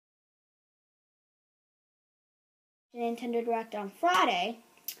the Nintendo Direct on Friday.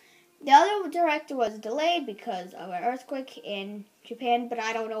 The other Direct was delayed because of an earthquake in Japan, but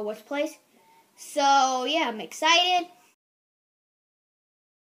I don't know which place. So, yeah, I'm excited.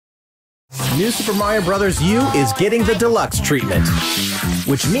 New Super Mario Bros. U is getting the deluxe treatment,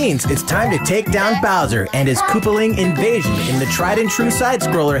 which means it's time to take down Bowser and his Koopaling invasion in the tried and true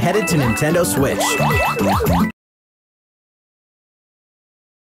side-scroller headed to Nintendo Switch.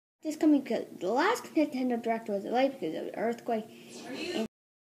 This coming because the last Nintendo Direct was delayed because of the earthquake.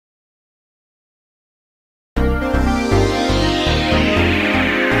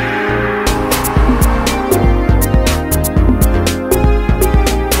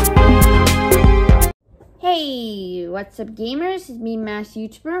 Hey, what's up, gamers? It's me, Mass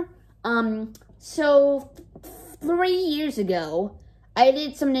YouTuber. So 3 years ago, I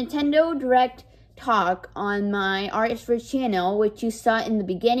did some Nintendo Direct talk on my RS channel, which you saw in the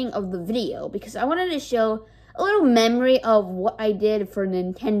beginning of the video, because I wanted to show a little memory of what I did for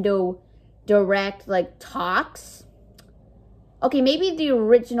Nintendo Direct, like, talks. Okay, maybe the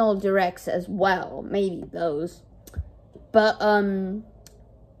original Directs as well, maybe those. But,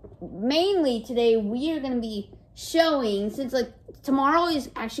 mainly today we are going to be showing, since, like, tomorrow is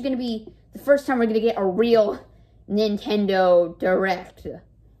actually going to be the first time we're going to get a real Nintendo Direct.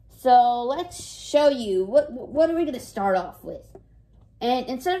 So let's show you what are we going to start off with. And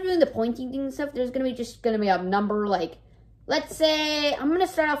instead of doing the pointing thing and stuff, there's going to be just going to be a number, like, let's say I'm going to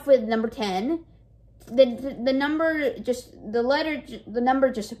start off with number 10. The number just, the number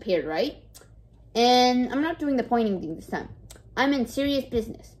just appeared, right? And I'm not doing the pointing thing this time. I'm in serious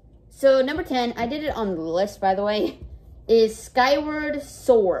business. So number 10, I did it on the list, by the way, is Skyward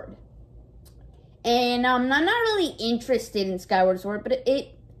Sword. And I'm not really interested in Skyward Sword, but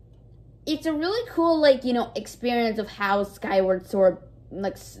it's a really cool, like, you know, experience of how Skyward Sword,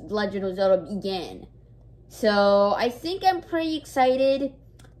 like, Legend of Zelda began. So I think I'm pretty excited,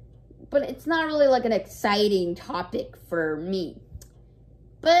 but it's not really, like, an exciting topic for me.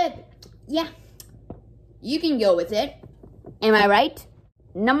 But, yeah, you can go with it. Am I right?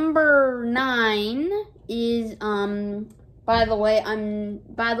 Number 9 is, by the way, the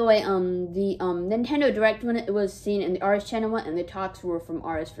Nintendo Direct one, it was seen in the RS channel one, and the talks were from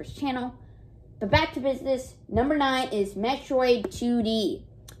RS first channel. But back to business, number 9 is Metroid 2D.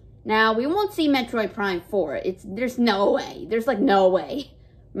 Now, we won't see Metroid Prime 4. There's no way. There's, like, no way.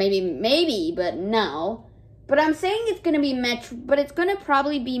 Maybe, but no. But I'm saying it's gonna be but it's gonna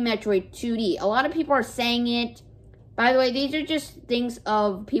probably be Metroid 2D. A lot of people are saying it. By the way, these are just things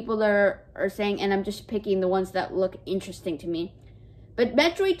of people that are saying, and I'm just picking the ones that look interesting to me. But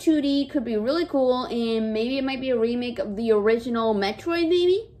Metroid 2D could be really cool, and maybe it might be a remake of the original Metroid,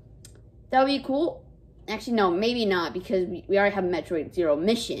 maybe? That would be cool. Actually, no, maybe not, because we already have Metroid Zero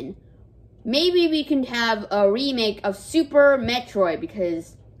Mission. Maybe we can have a remake of Super Metroid,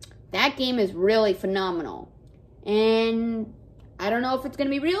 because that game is really phenomenal. And I don't know if it's going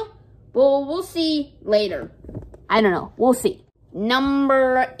to be real, but we'll see later. I don't know. We'll see.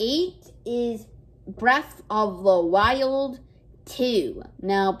 Number 8 is Breath of the Wild 2.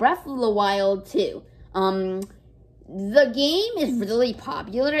 Now, Breath of the Wild 2. The game is really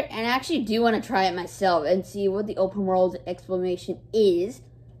popular, and I actually do want to try it myself and see what the open world explanation is.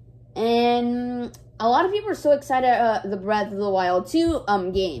 And a lot of people are so excited the Breath of the Wild 2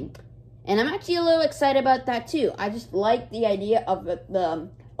 game. And I'm actually a little excited about that too. I just like the idea of the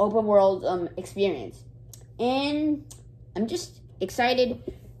open world experience. And I'm just excited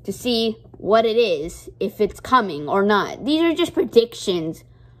to see what it is, if it's coming or not. These are just predictions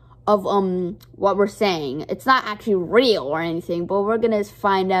of what we're saying. It's not actually real or anything, but we're gonna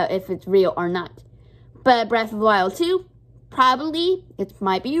find out if it's real or not. But Breath of the Wild 2, probably it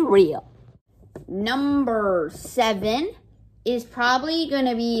might be real. Number 7 is probably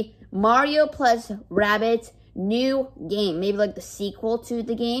gonna be Mario plus Rabbids new game. Maybe like the sequel to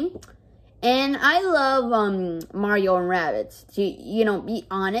the game. And I love Mario and Rabbids, to, you know, be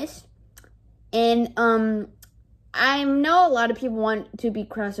honest. And I know a lot of people want to be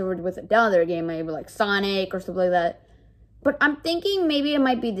crossovered with another game, maybe like Sonic or something like that. But I'm thinking maybe it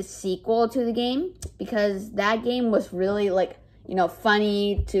might be the sequel to the game, because that game was really, like, you know,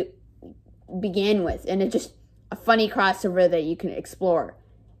 funny to begin with. And it's just a funny crossover that you can explore.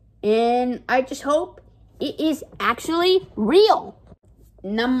 And I just hope it is actually real.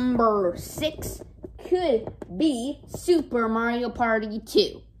 Number 6 could be Super Mario Party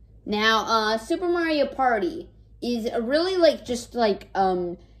 2. Now, Super Mario Party is really, like, just, like,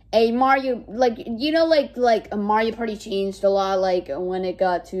 a Mario, like, you know, like a Mario Party changed a lot, like, when it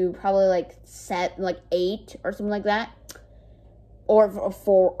got to probably, like, 8 or something like that. Or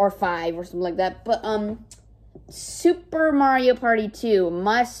 4 or 5 or something like that. But, Super Mario Party 2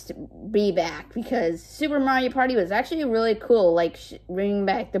 must be back, because Super Mario Party was actually really cool, like bringing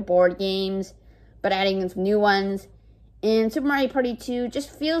back the board games, but adding in some new ones. And Super Mario Party 2 just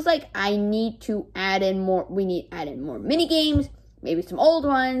feels like I need to add in more. We need to add in more mini games, maybe some old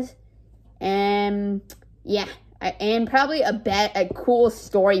ones, and yeah, and probably a cool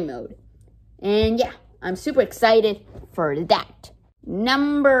story mode. And yeah, I'm super excited for that.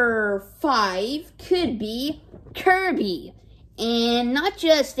 Number 5 could be Kirby, and not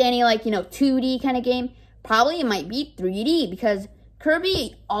just any 2D kind of game. Probably it might be 3D, because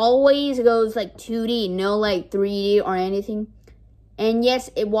Kirby always goes 2D, no 3D or anything. And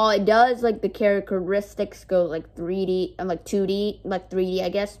yes, while it does the characteristics go 3D and 2D, 3D I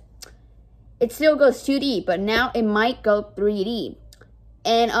guess, it still goes 2D, but now it might go 3D.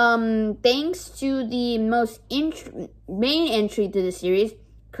 And thanks to the main entry to the series,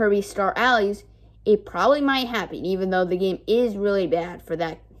 Kirby Star Allies, it probably might happen, even though the game is really bad for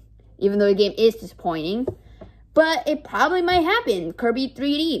that. Even though the game is disappointing. But it probably might happen. Kirby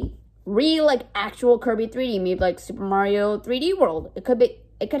 3D. Real, actual Kirby 3D. Maybe Super Mario 3D World. It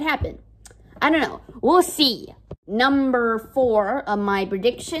could happen. I don't know. We'll see. Number 4 of my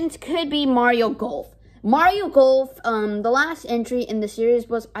predictions could be Mario Golf. Mario Golf, the last entry in the series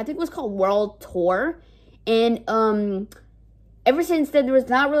was called World Tour. And, ever since then, there was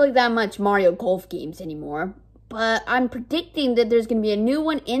not really that much Mario Golf games anymore. But I'm predicting that there's going to be a new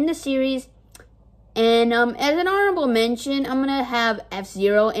one in the series. And as an honorable mention, I'm going to have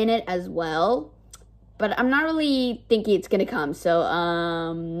F-Zero in it as well. But I'm not really thinking it's going to come.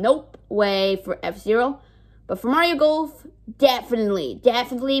 So, nope, way for F-Zero. But for Mario Golf,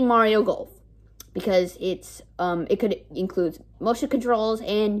 definitely Mario Golf. Because it could include motion controls,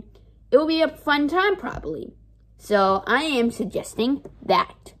 and it will be a fun time probably. So I am suggesting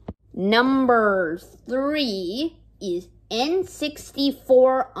that. Number 3 is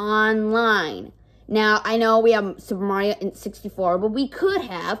N64 Online. Now, I know we have Super Mario N64, but we could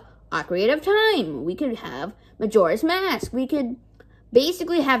have Ocarina of Time. We could have Majora's Mask. We could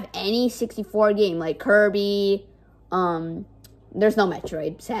basically have any 64 game, like Kirby, there's no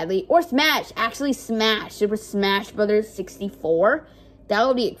Metroid, sadly. Or Smash. Actually, Smash. Super Smash Brothers 64. That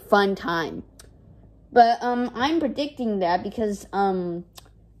would be a fun time. But, I'm predicting that because, I don't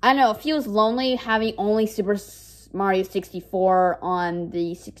know, it feels lonely having only Super Mario 64 on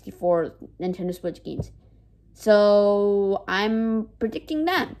the 64 Nintendo Switch games. So, I'm predicting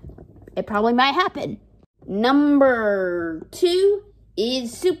that. It probably might happen. Number 2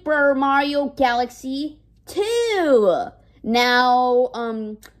 is Super Mario Galaxy 2. Now,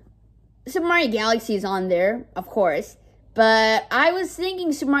 Super Mario Galaxy is on there, of course. But I was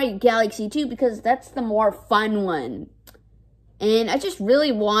thinking Super Mario Galaxy 2 because that's the more fun one. And I just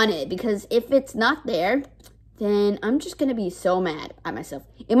really want it, because if it's not there, then I'm just going to be so mad at myself.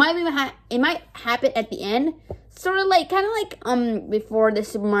 It might happen at the end, sort of kind of before the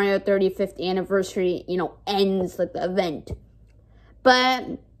Super Mario 35th anniversary, ends, the event. But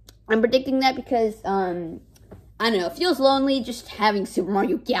I'm predicting that because, I don't know, it feels lonely just having Super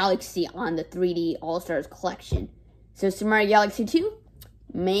Mario Galaxy on the 3D All-Stars collection. So Super Mario Galaxy 2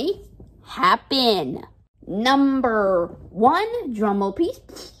 may happen. Number 1, drumroll please.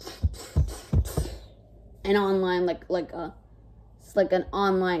 An online, it's an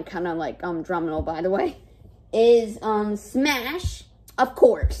online kind of drum roll, by the way, is Smash. Of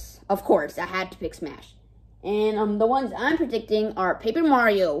course, I had to pick Smash. And the ones I'm predicting are Paper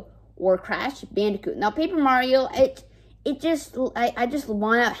Mario or Crash Bandicoot. Now, Paper Mario, I just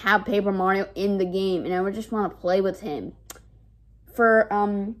want to have Paper Mario in the game, and I would just want to play with him. For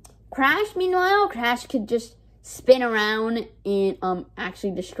Crash, meanwhile, Crash could just spin around and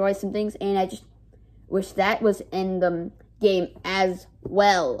actually destroy some things, and I just wish that was in the game as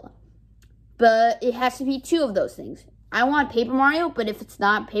well. But it has to be 2 of those things. I want Paper Mario, but if it's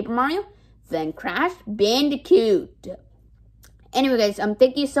not Paper Mario, then Crash Bandicoot. Anyway, guys,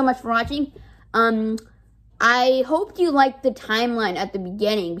 thank you so much for watching. I hope you liked the timeline at the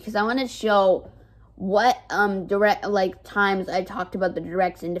beginning, because I want to show what times I talked about the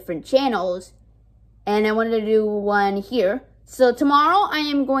directs in different channels, and I wanted to do one here. So tomorrow I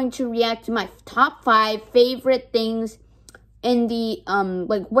am going to react to my top 5 favorite things in the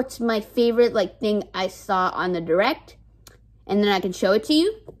what's my favorite thing I saw on the direct, and then I can show it to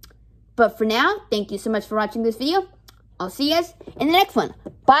you. But for now, thank you so much for watching this video. I'll see you guys in the next one.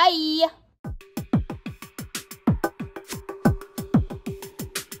 Bye!